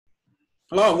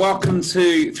Hello and welcome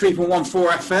to 3.14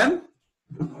 FM,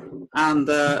 and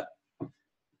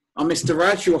I'm Mr.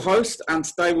 Raj, your host, and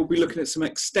today we'll be looking at some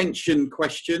extension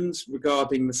questions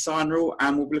regarding the sine rule,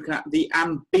 and we'll be looking at the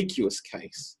ambiguous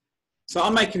case. So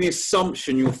I'm making the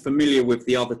assumption you're familiar with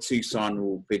the other two sine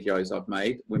rule videos I've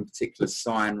made, in particular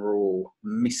sine rule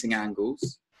missing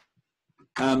angles.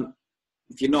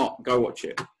 If you're not, go watch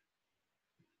it.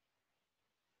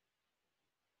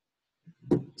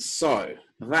 So,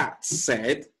 that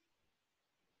said,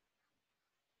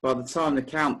 by the time the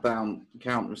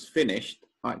count was finished,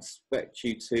 I expect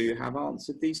you to have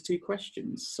answered these two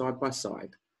questions side by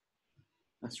side.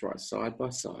 That's right, side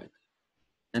by side.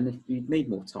 And if you need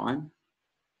more time,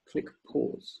 click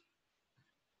pause.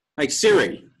 Hey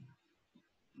Siri,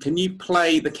 can you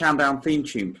play the countdown theme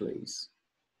tune, please?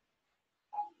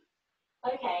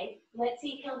 Okay, let's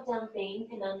see Countdown Theme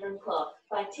Conundrum Clock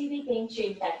by TV Theme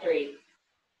Tune Factory.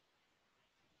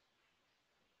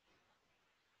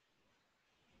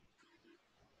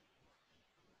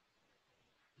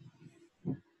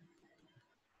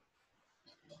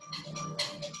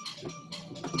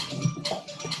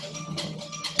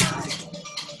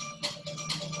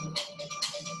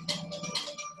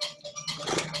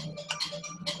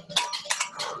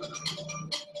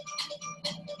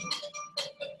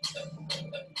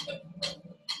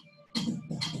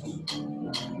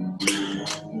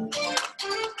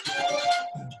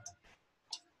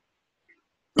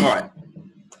 All right,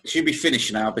 it should be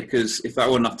finished now, because if that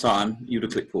were enough time, you would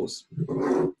have clicked pause.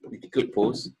 If you click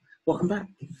pause, welcome back.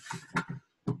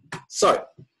 So,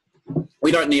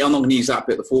 we don't need, I'm not going to use that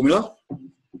bit of the formula.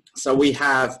 So we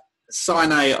have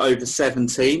sine A over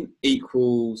 17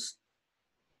 equals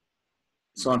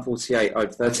sine 48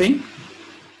 over 13.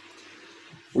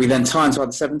 We then times by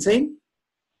the 17,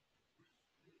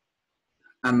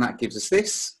 and that gives us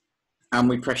this, and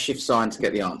we press shift sign to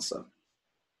get the answer.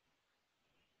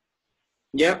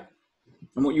 Yep,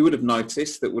 and what you would have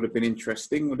noticed that would have been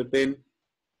interesting would have been,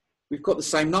 we've got the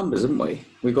same numbers, haven't we?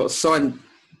 We've got sine,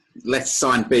 less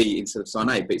sine B instead of sine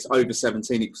A, but it's over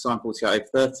 17 equals sine 48 over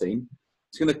 13.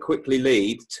 It's going to quickly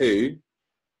lead to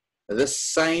the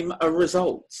same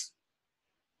results.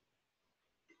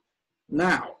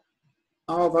 Now,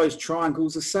 are those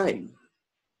triangles the same?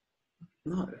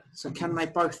 No. So can they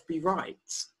both be right?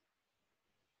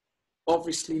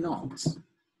 Obviously not.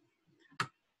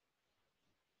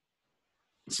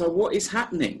 So what is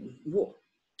happening? What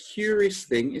curious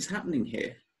thing is happening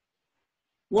here?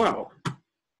 Well,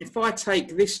 if I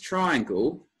take this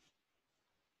triangle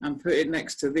and put it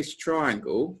next to this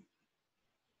triangle,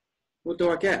 what do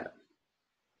I get?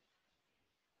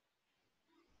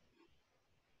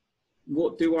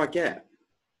 What do I get?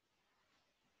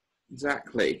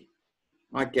 Exactly.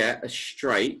 I get a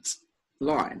straight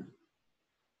line.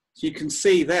 So you can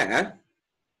see there,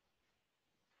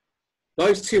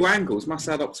 those two angles must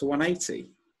add up to 180.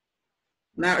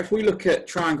 Now, if we look at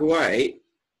triangle A,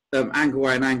 angle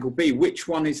A and angle B, which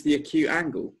one is the acute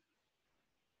angle?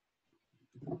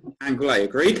 Angle A,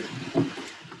 agreed?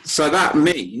 So that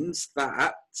means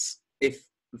that if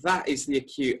that is the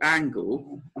acute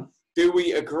angle, do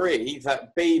we agree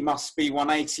that B must be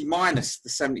 180 minus the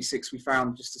 76 we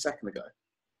found just a second ago?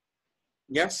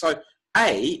 Yes, so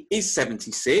A is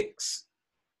 76,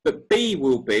 but B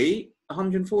will be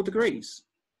 104 degrees.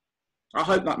 I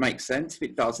hope that makes sense. If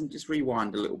it doesn't, just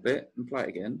rewind a little bit and play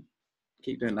again.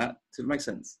 Keep doing that till it makes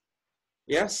sense.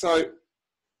 Yeah, so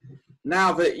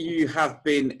now that you have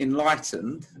been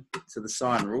enlightened to the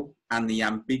sine rule and the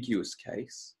ambiguous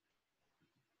case,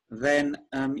 then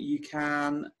you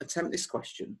can attempt this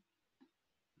question.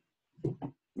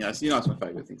 Yeah, so you know it's my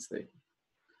favourite thing to do.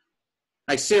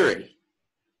 Hey Siri,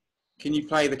 can you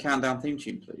play the countdown theme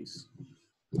tune, please?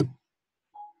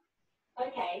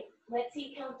 Okay, let's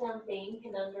see Countdown Theme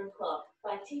Conundrum Clock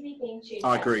by TV Theme Tune Factory.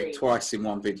 I agree, twice in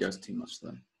one video is too much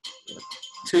though.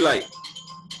 Too late.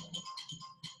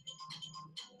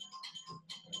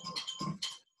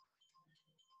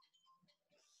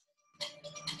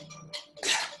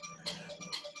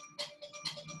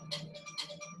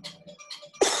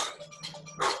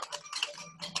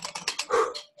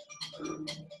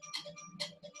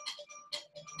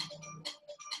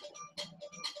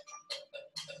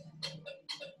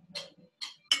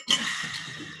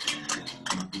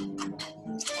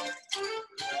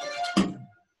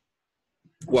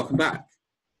 Welcome back.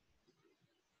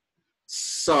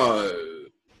 So,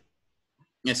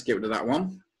 let's get rid of that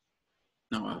one.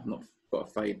 No, I've not got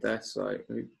a fade there, so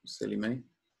silly me.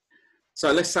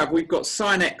 So let's have, we've got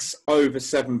sine x over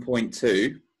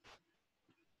 7.2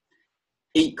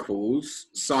 equals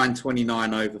sine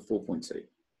 29 over 4.2.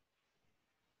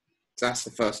 So that's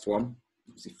the first one.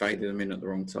 Obviously faded them in at the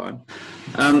wrong time.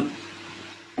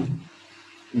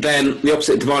 Then the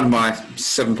opposite divided by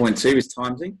 7.2 is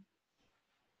timesing.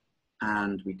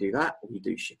 And we do that, we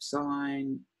do shift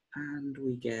sine, and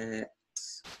we get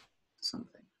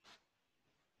something.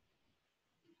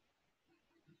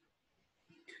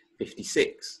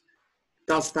 56.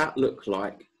 Does that look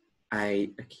like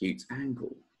a acute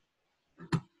angle?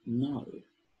 No.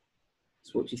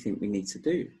 So what do you think we need to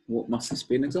do? What must this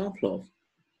be an example of?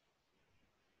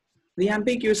 The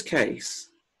ambiguous case.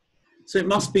 So it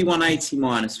must be 180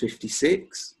 minus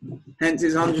 56, hence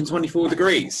it's 124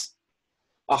 degrees.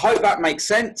 I hope that makes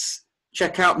sense.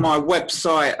 Check out my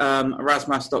website,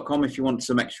 erasmus.com, if you want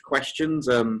some extra questions.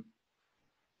 I've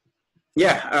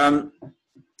been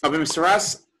Mr.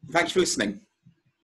 Raz. Thanks for listening.